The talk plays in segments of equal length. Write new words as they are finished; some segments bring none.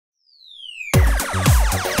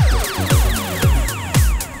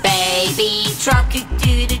truck,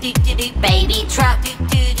 baby truck,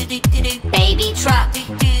 baby truck,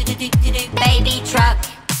 baby truck.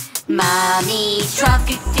 Mommy truck,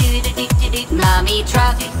 mommy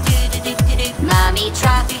truck, mommy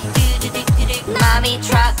truck, mommy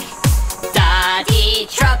truck. Daddy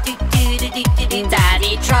truck,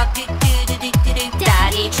 daddy truck,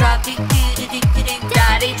 daddy truck,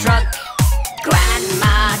 daddy truck.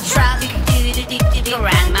 Grandma truck,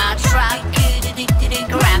 grandma truck,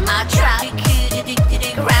 grandma truck,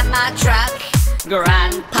 grandma truck.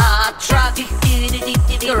 Grandpa truck,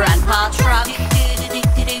 grandpa truck,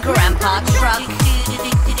 grandpa truck,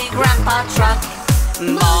 grandpa truck.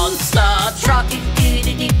 Monster truck,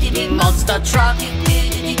 monster truck,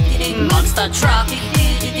 monster truck,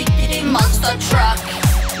 monster truck.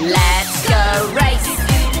 Let's go race,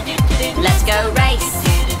 let's go race,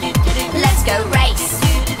 let's go race,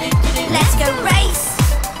 let's go race.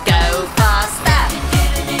 Go faster,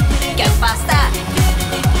 go faster,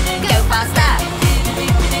 go faster,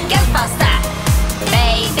 go faster.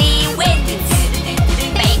 Baby wins,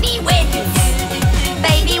 baby wins,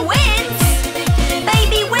 baby wins,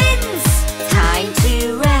 baby wins. Time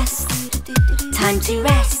to rest, time to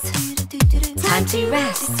rest, time to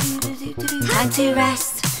rest, time to rest.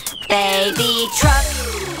 Baby truck.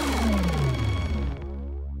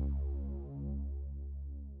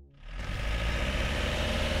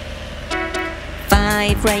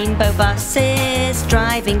 Five rainbow buses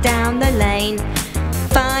driving down the lane.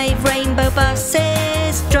 Five rainbow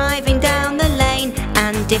buses driving down the lane.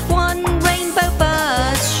 And if one rainbow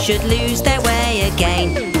bus should lose their way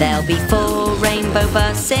again, there'll be four rainbow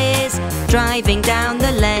buses driving down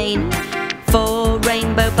the lane. Four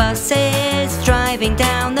rainbow buses driving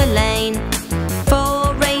down the lane.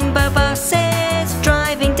 Four rainbow buses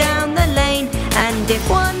driving down the lane. And if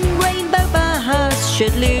one rainbow bus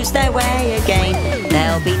should lose their way again,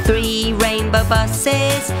 there'll be three rainbow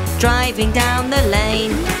buses driving down the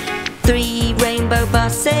lane. Three rainbow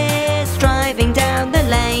buses driving down the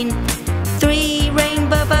lane. Three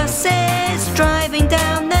rainbow buses driving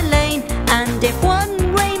down the lane. And if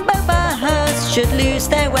one rainbow bus should lose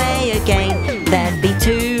their way again, there'd be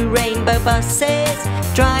two rainbow buses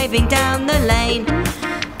driving down the lane.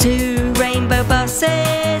 Two rainbow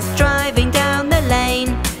buses driving down the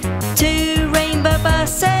lane. Two rainbow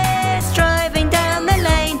buses driving down the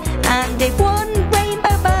lane. And if one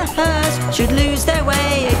rainbow bus should lose their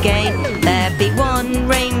way again, there'd be one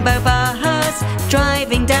rainbow bus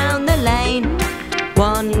driving down the lane.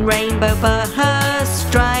 One rainbow bus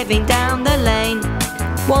driving down the lane.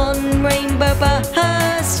 One rainbow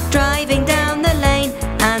bus driving down the lane.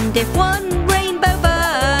 And if one rainbow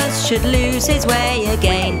bus should lose his way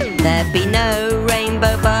again, there'd be no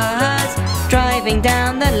rainbow bus driving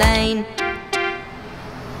down the lane.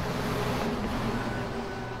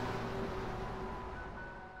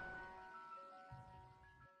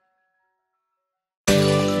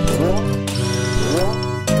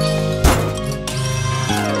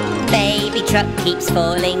 Baby truck keeps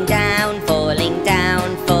falling down, falling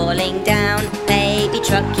down, falling down. Baby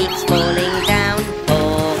truck keeps falling down,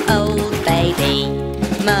 poor old baby.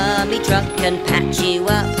 Mummy truck can patch you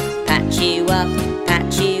up, patch you up,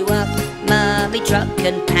 patch you up. Mummy truck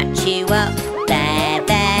can patch you up, there,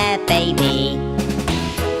 there, baby.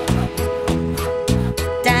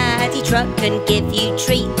 Daddy truck can give you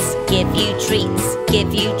treats, give you treats,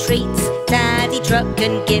 give you treats. Daddy truck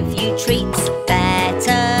can give you treats,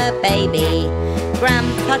 better, baby.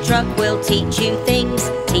 Grandpa truck will teach you things,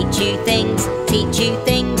 teach you things, teach you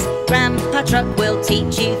things. Grandpa truck will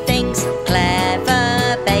teach you things,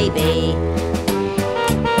 clever, baby.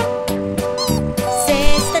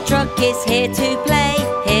 Sister truck is here to play,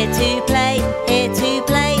 here to play, here to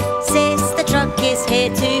play. Sister truck is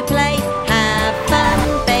here to play, have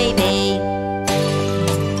fun, baby.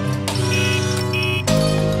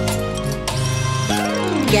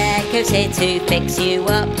 Gecko's here to fix you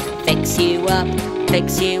up, fix you up,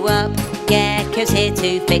 fix you up. Gecko's here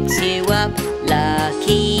to fix you up,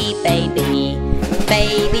 lucky baby.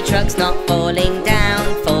 Baby truck's not falling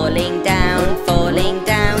down, falling down, falling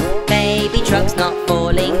down. Baby truck's not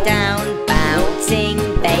falling down, bouncing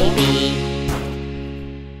baby.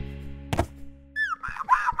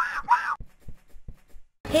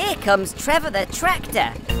 Here comes Trevor the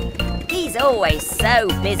tractor. He's always so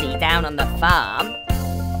busy down on the farm.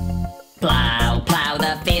 Plough, plough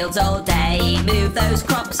the fields all day, move those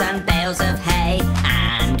crops and bales of hay.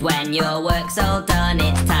 And when your work's all done,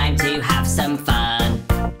 it's time to have some fun.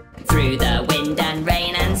 Through the wind and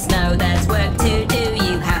rain and snow, there's work to do,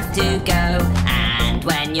 you have to go. And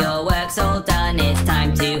when your work's all done, it's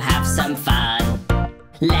time to have some fun.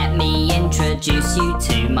 Let me introduce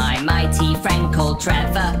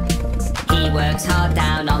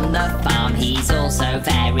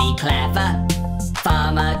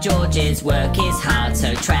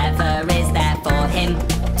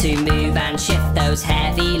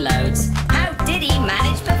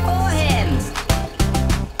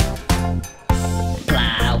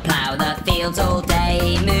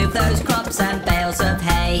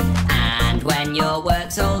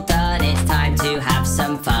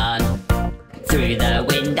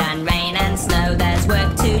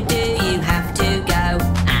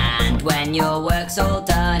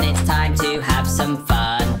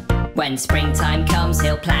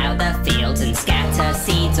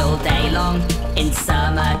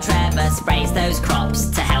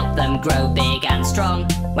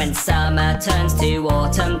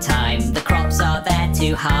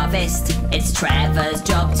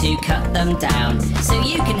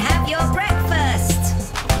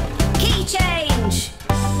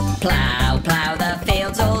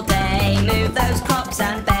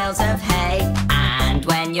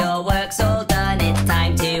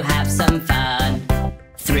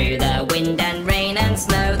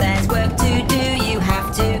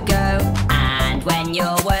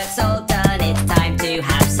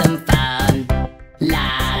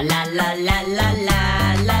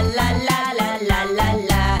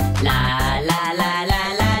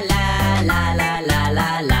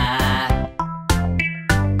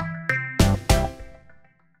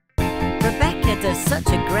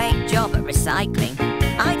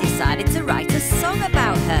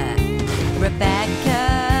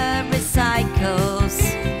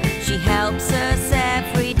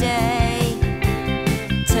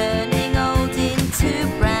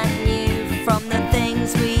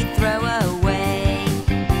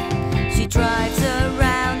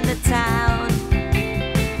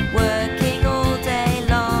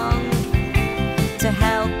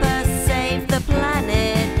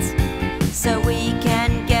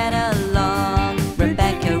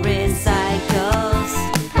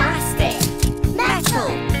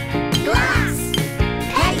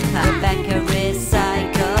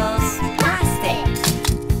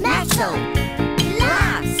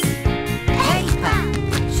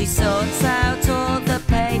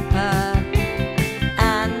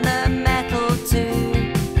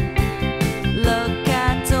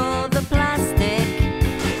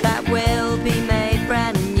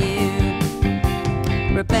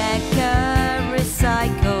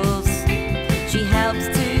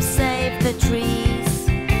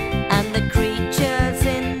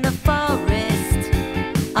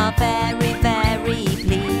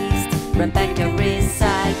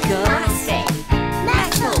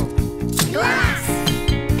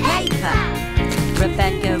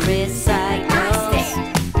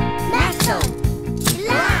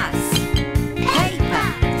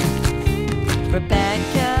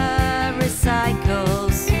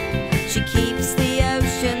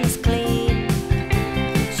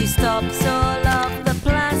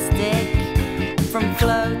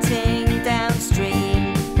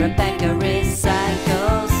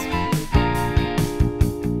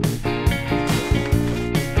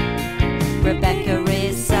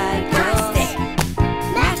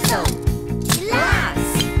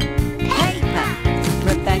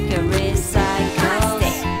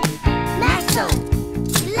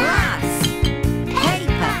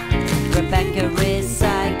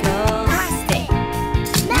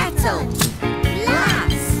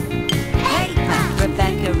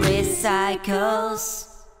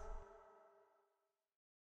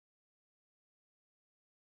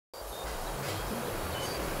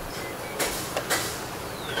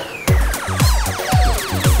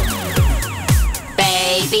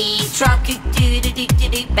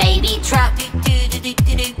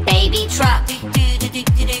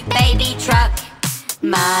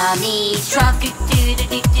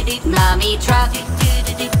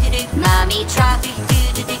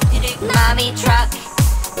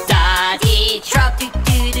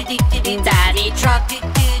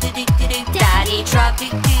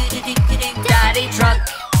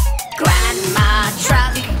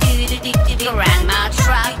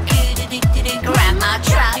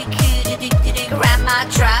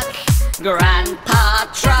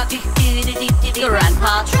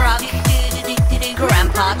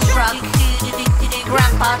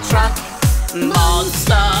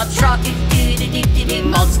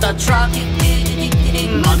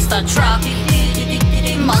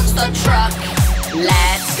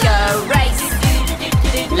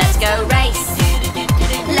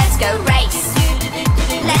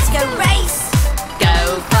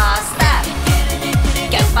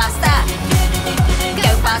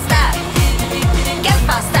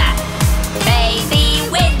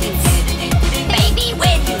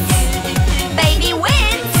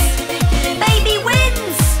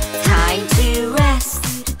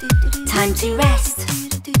Time to rest.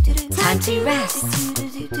 Time to rest.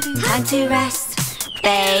 Time to rest.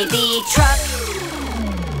 Baby truck.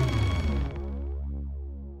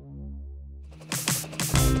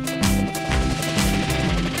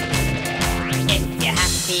 If you're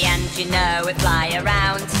happy and you know it, fly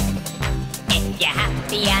around. If you're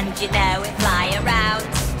happy and you know it, fly around.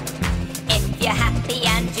 If you're happy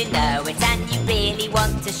and you know it, and you really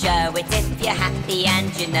want to show it. If you're happy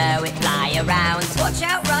and you know it, fly around. Watch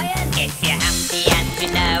out, Ryan! If you're happy and you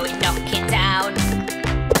know it, knock it down.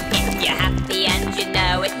 If you're happy and you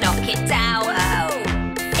know it, knock it down. Oh!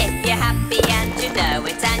 If you're happy and you know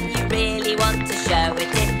it, and you really want to show it.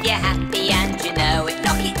 If you're happy and you know it,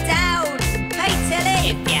 knock it down. Hey, Tilly!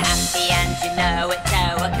 If you're happy and you know it,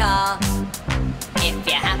 tow a car. If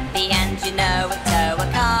you're happy and you know it, tow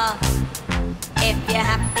a car. If you're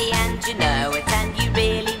happy and you know it, and you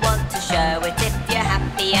really want to show it. If you're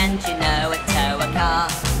happy and you know it, tow a car.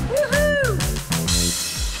 Woohoo!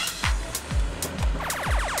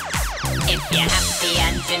 If you're happy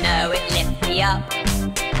and you know it, lift me up.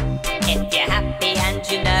 If you're happy and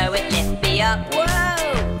you know it, lift me up.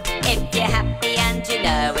 Whoa! If you're happy and you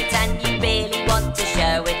know it, and you really want to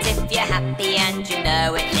show it. If you're happy and you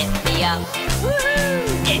know it, lift me up. Woohoo!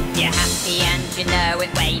 If you're happy and you know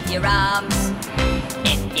it, wave your arms.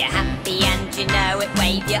 If you're happy and you know it,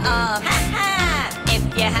 wave your arms. Ha ha! If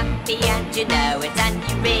you're happy and you know it, and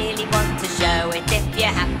you really want to show it. If you're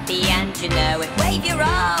happy and you know it, wave your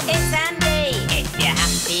arms. It's Andy. If you're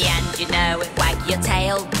happy and you know it, wag your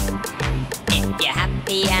tail. If you're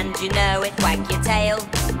happy and you know it, wag your tail.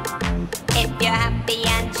 If you're happy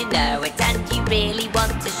and you know it, and you really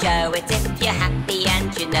want to show it. If you're happy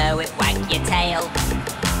and you know it, wag your tail.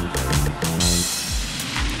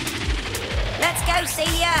 Let's go,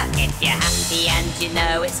 see ya! If you're happy and you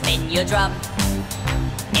know it, spin your drum.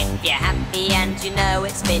 If you're happy and you know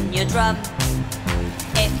it, spin your drum.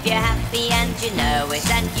 If you're happy and you know it,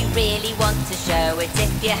 and you really want to show it.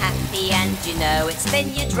 If you're happy and you know it,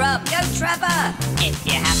 spin your drum. Go, Trevor! If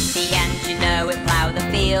you're happy and you know it, plough the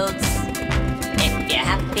fields. If you're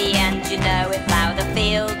happy and you know it, plough the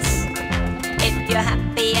fields. If you're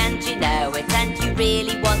happy and you know it, and you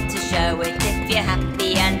really want to show it. If you're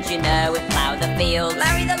happy and you know it, plough the fields.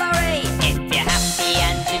 Larry the lorry! If you're happy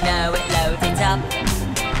and you know it, load it up.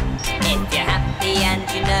 If you're happy and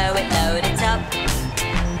you know it, load it up.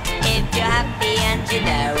 If you're happy and you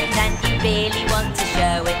know it, and you really want to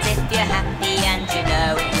show it. If you're happy and you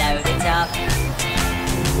know it, load it up.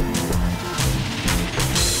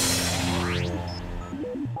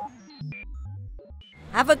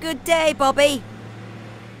 Have a good day, Bobby.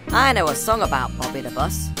 I know a song about Bobby the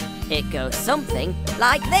Bus. It goes something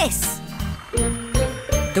like this.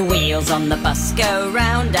 The wheels on the bus go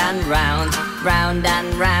round and round, round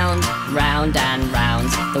and round, round and round.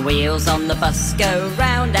 The wheels on the bus go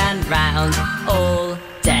round and round all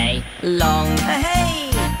day long.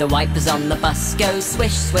 Hey! The wipers on the bus go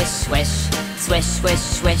swish, swish, swish, swish, swish,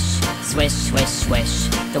 swish, swish, swish, swish.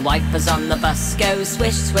 The wipers on the bus go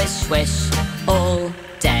swish, swish, swish all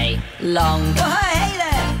day long. Oh, hey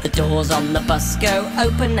there! The doors on the bus go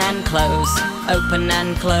open and close, open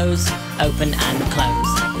and close, open and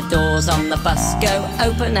close. The doors on the bus go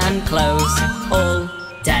open and close all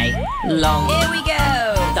day long. Here we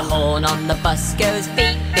go! The horn on the bus goes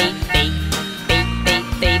beep, beep, beep, beep, beep,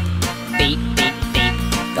 beep, beep, beep,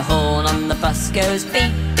 beep. The horn on the bus goes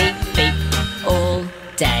beep, beep, beep all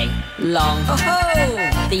day long.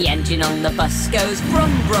 Oh-ho! The engine on the bus goes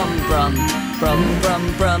brum, brum, brum, brum,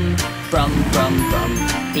 brum, brum, brum, brum,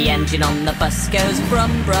 brum. The engine on the bus goes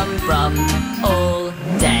brum, brum, brum all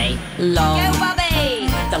day long. Go, Bobby!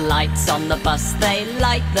 The lights on the bus, they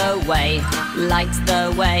light the way, light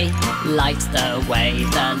the way, light the way.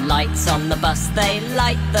 The lights on the bus, they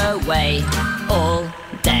light the way all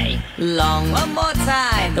day long. One more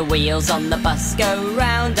time! The wheels on the bus go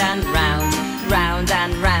round and round, round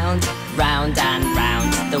and round, round and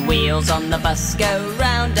round. The wheels on the bus go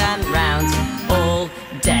round and round all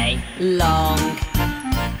day long.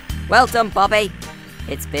 Well done, Bobby.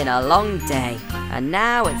 It's been a long day, and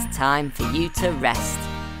now it's time for you to rest.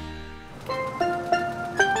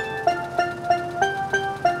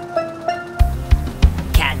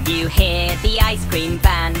 Can you hear the ice cream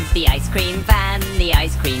van, the ice cream van, the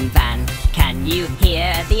ice cream van? Can you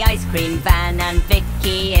hear the ice cream van? And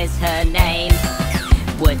Vicky is her name.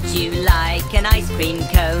 Would you like an ice cream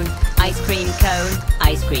cone? Ice cream cone,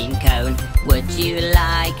 ice cream cone. Would you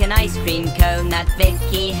like an ice cream cone that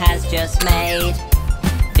Vicky has just made?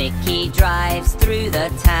 Vicky drives through the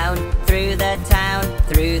town, through the town,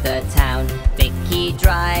 through the town. Vicky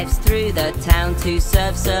drives through the town to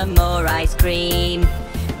serve some more ice cream.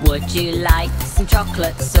 Would you like some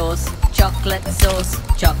chocolate sauce? Chocolate sauce,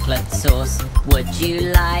 chocolate sauce. Would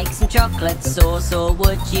you like some chocolate sauce, or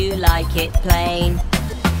would you like it plain?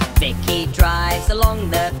 Vicky drives along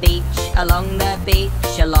the beach, along the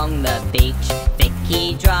beach, along the beach.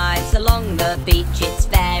 Vicky drives along the beach, it's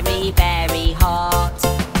very, very hot.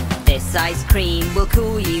 This ice cream will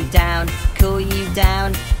cool you down, cool you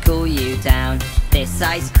down, cool you down. This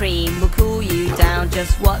ice cream will cool you down,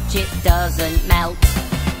 just watch it doesn't melt.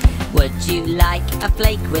 Would you like a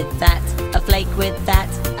flake with that? A flake with that?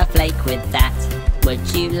 A flake with that? Would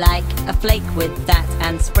you like a flake with that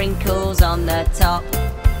and sprinkles on the top?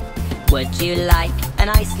 Would you like an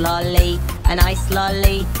ice lolly? An ice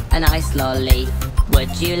lolly? An ice lolly?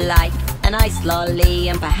 Would you like an ice lolly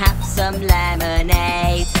and perhaps some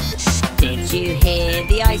lemonade? Did you hear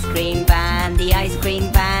the ice cream van? The ice cream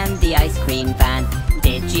van? The ice cream van?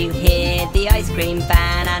 Did you hear the ice cream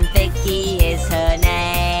van? And Vicky is her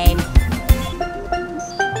name.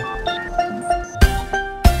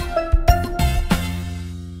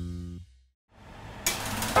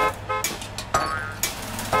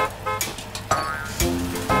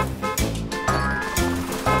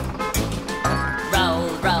 Roll,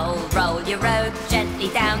 roll, roll your road gently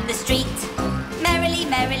down the street. Merrily,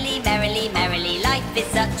 merrily, merrily, merrily, life is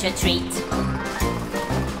such a treat.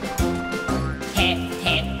 Hip,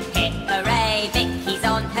 hip, hip, hooray, Vicky's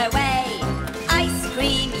on her way. Ice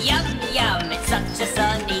cream, yum, yum, it's such a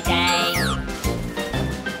sunny day.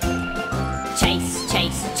 Chase,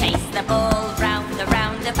 chase, chase the ball round the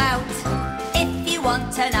roundabout. If you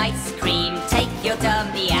want an ice cream, take your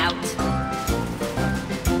dummy out.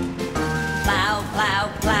 Plough, plough,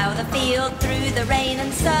 plough the field through the rain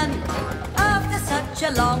and sun. After such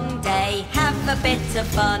a long day, have a bit of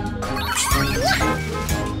fun.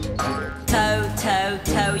 Tow, tow,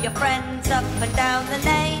 tow your friends up and down the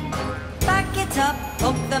lane. Back it up,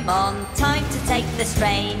 hook them on, time to take the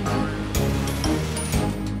strain.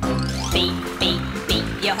 Beep, beep,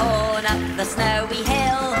 beep your horn up the snowy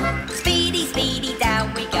hill. Speedy, speedy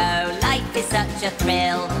down we go, life is such a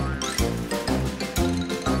thrill.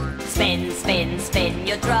 Spin, spin, spin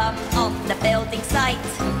your drum on the building site.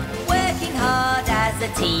 Working hard as a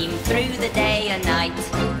team through the day and night.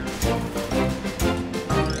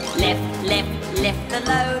 Lift, lift, lift the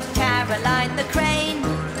load, Caroline the crane.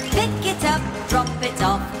 Pick it up, drop it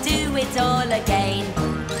off, do it all again.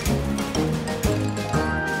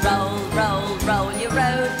 Roll, roll, roll your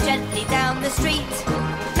road gently down the street.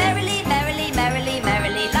 Merrily, merrily, merrily,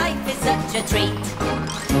 merrily, life is such a treat.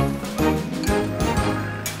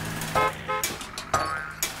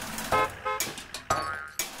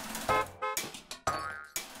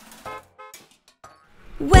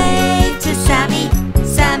 Wave to Sammy,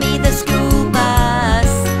 Sammy the school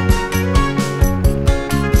bus.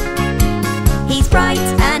 He's bright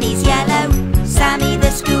and he's yellow, Sammy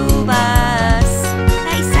the school bus.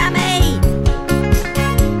 Hey Sammy!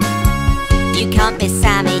 You can't miss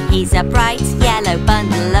Sammy, he's a bright yellow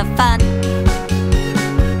bundle of fun.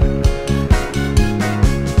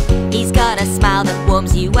 He's got a smile that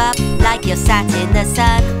warms you up like you're sat in the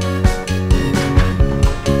sun.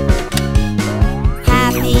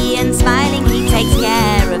 Happy and smiling, he takes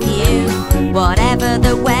care of you. Whatever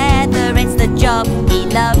the weather, it's the job he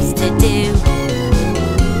loves to do.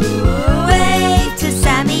 Wave to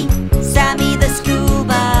Sammy, Sammy the school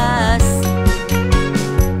bus.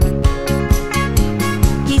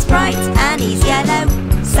 He's bright and he's yellow,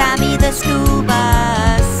 Sammy the school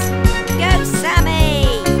bus. Go Sammy!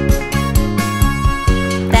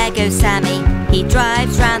 There goes Sammy, he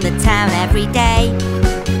drives round the town every day.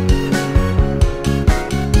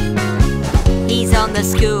 He's on the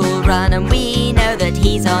school run and we know that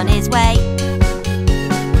he's on his way.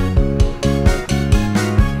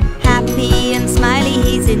 Happy and smiley,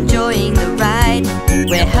 he's enjoying the ride.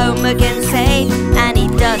 We're home again safe and he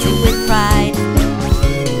does it with pride.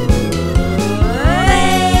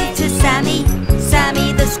 Wave to Sammy,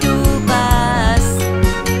 Sammy the school bus.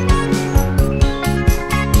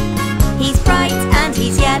 He's bright and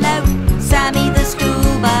he's yellow, Sammy the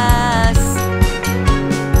school bus.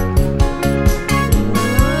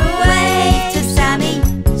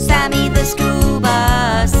 Sammy the school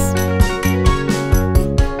bus.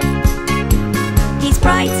 He's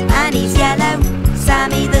bright and he's yellow,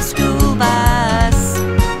 Sammy the school bus.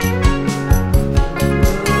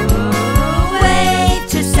 Wave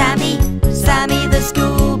to Sammy, Sammy the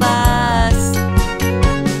school bus.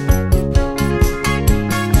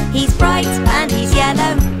 He's bright and he's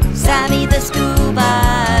yellow, Sammy the school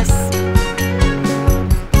bus.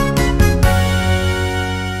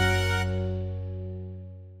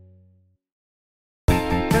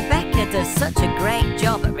 Rebecca does such a great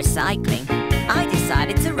job at recycling, I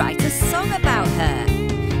decided to write a song about her.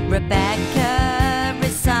 Rebecca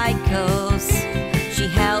recycles, she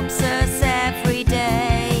helps us every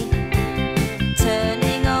day,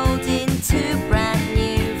 turning old into brand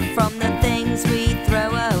new from the things we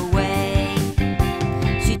throw away.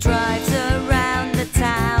 She drives around the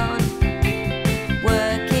town,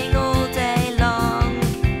 working all day long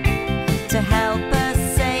to help us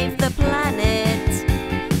save the planet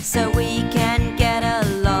so we can get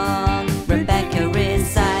along. Rebecca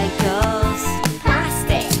recycles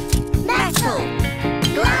plastic, metal,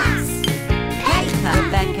 glass, paper.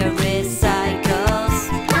 Rebecca recycles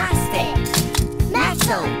plastic,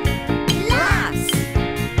 metal, glass,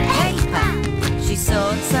 paper. She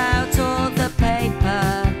sorts out all the paper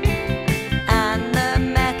and the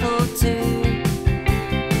metal too.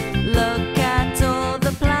 Look at all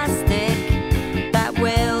the plastic that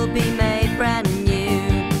will be made brand new.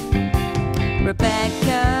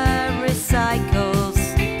 Rebecca recycles,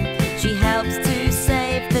 she helps to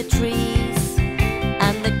save the trees,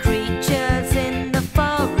 and the creatures in the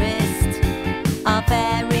forest are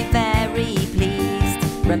very, very pleased.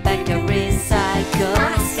 Rebecca recycles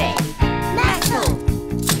plastic, metal,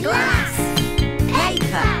 glass,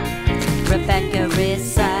 paper. Rebecca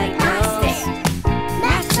recycles plastic,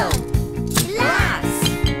 metal, glass,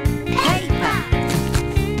 paper.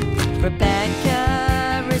 Rebecca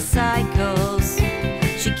recycles,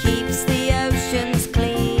 she keeps the oceans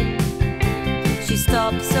clean. She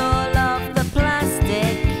stops all of the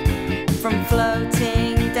plastic from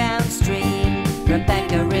floating downstream.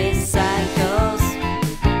 Rebecca recycles.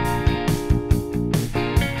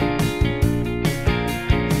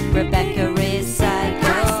 Rebecca recycles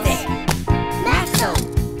plastic, metal,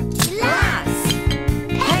 glass,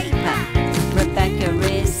 paper. Rebecca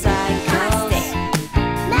recycles plastic,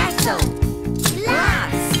 metal,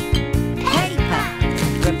 glass, paper.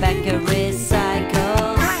 Rebecca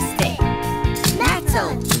recycles plastic, metal,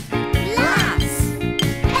 glass,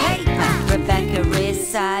 paper. Rebecca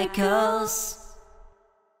recycles.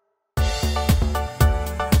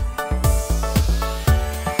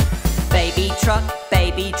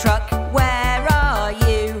 Baby truck, where are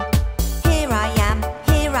you? Here I am,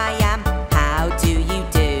 how do you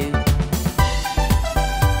do?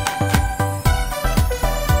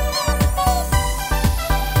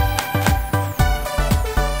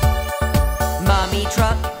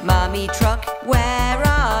 Mommy truck, where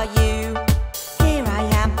are you? Here I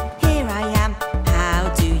am, how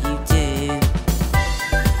do you do?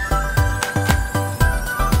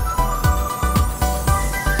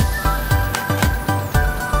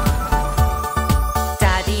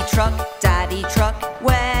 Daddy truck,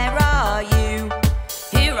 where are you?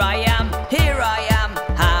 Here I am,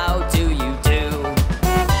 how do you do?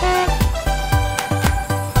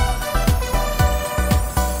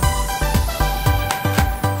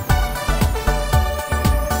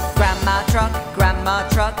 Grandma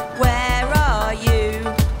truck, where are you?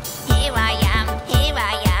 Here I am,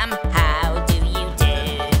 how do you do?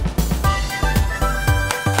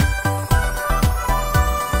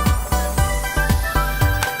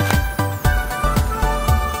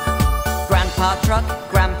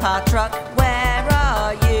 Grandpa truck, where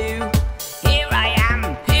are you? Here I am,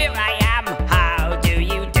 how do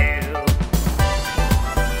you do?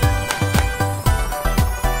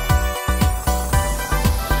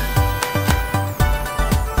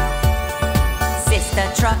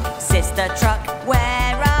 Sister truck,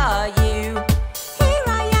 where are you? Here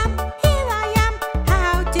I am,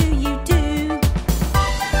 how do you do?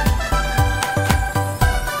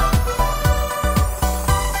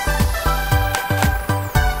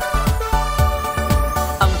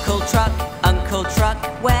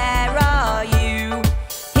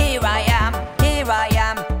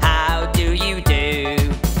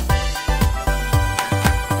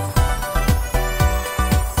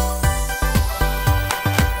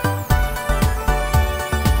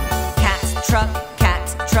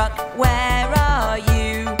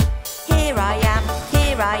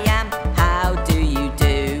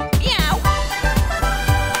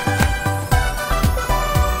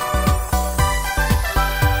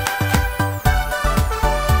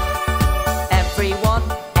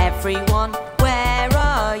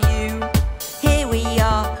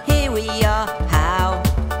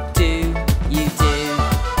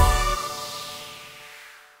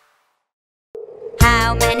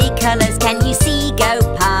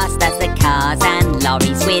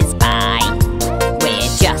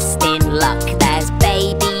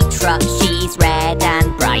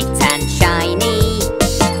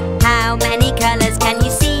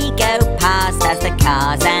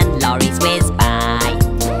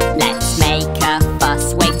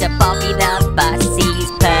 Bobby the bus, he's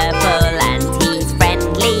purple and he's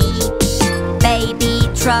friendly. Baby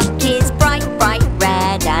truck is bright, bright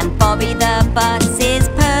red, and Bobby the bus is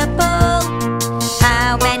purple.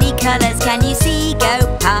 How many colours can you see go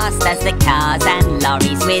past as the cars and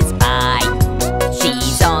lorries whiz by?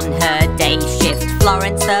 She's on her day shift,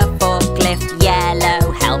 Florence the forklift,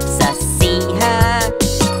 yellow helps us see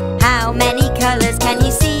her. How many colours can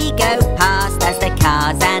you see go past as the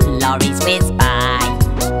cars and lorries whiz by?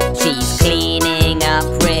 She's cleaning up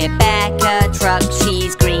Rebecca truck,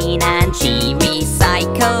 she's green and she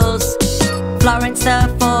recycles. Florence the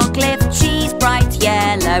forklift, she's bright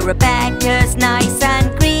yellow, Rebecca's nice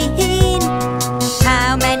and green.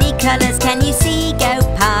 How many colours can you see go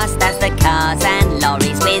past as the cars and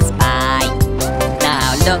lorries whiz by?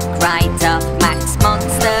 Now look right up, Max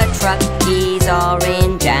Monster truck, he's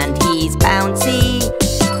orange and he's bouncy.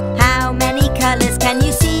 How many colours can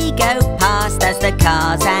you see go past as the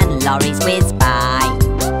cars and lorries whiz by?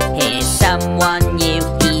 Here's someone new,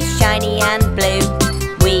 he's shiny and blue.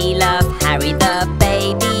 We love Harry the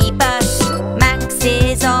baby bus. Max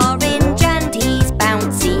is orange and he's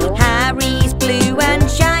bouncy. Harry's blue and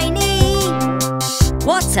shiny.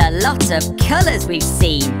 What a lot of colours we've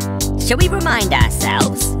seen. Shall we remind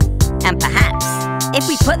ourselves? And perhaps, if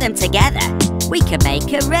we put them together, we could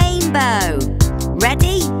make a rainbow.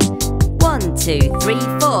 Ready? 1, 2, 3,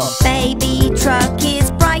 4. Baby truck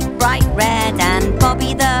is bright, bright red, and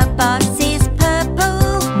Bobby the bus is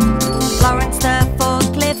purple. Florence the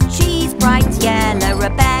forklift, she's bright yellow,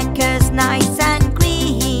 Rebecca's nice and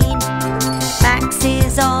green. Max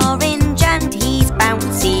is orange and he's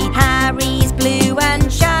bouncy, Harry's blue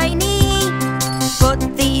and shiny.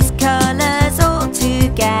 Put these colours all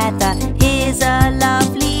together, here's a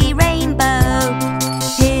lovely rainbow.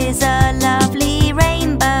 Here's a lovely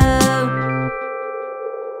rainbow.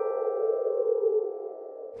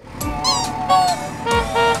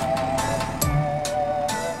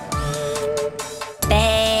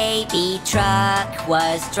 Baby truck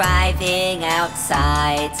was driving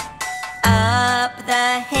outside, up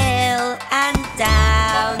the hill and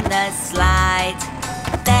down the slide.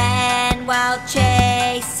 Then while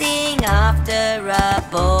chasing after a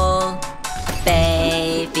ball,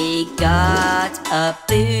 baby got a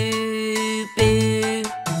boo-boo.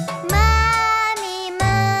 Mommy,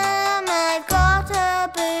 Mum, I've got a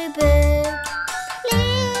boo-boo.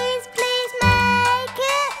 Please, please make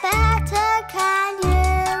it better, can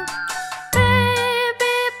you?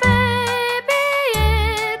 Baby, baby,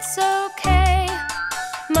 it's okay.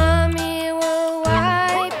 Mommy will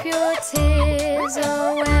wipe your tears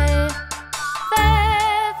away.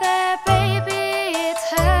 There, baby, it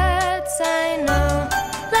hurts, I know.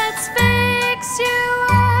 Let's fix you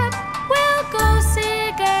up, we'll go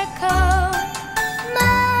see Gecko.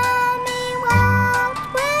 Mommy, what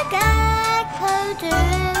will Gecko do?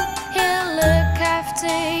 He'll look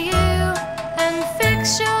after you and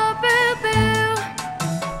fix your boo-boo.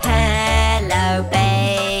 Hello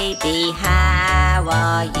baby, how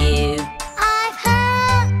are you? I've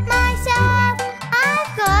hurt myself,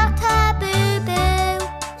 I've got a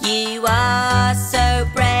boo-boo. You are so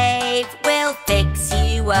brave, we'll fix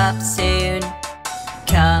you up soon.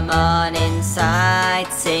 Come on inside,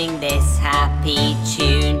 sing this happy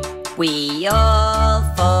tune. We all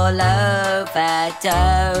fall over,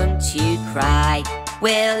 don't you cry.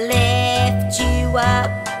 We'll lift you up,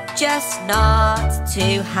 just not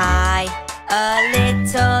too high. A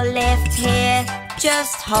little lift here,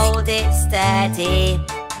 just hold it steady.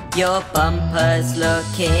 Your bumper's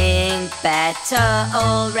looking better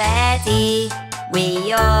already.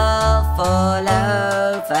 We all fall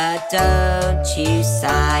over, don't you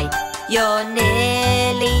sigh. You're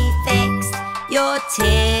nearly fixed, your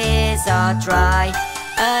tears are dry.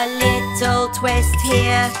 A little twist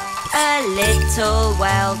here, a little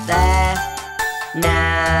well there.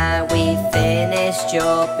 Now we've finished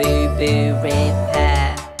your boo-boo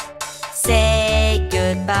repair. Say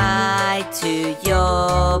goodbye to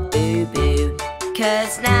your boo-boo,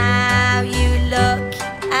 'cause now you look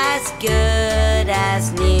as good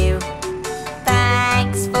as new.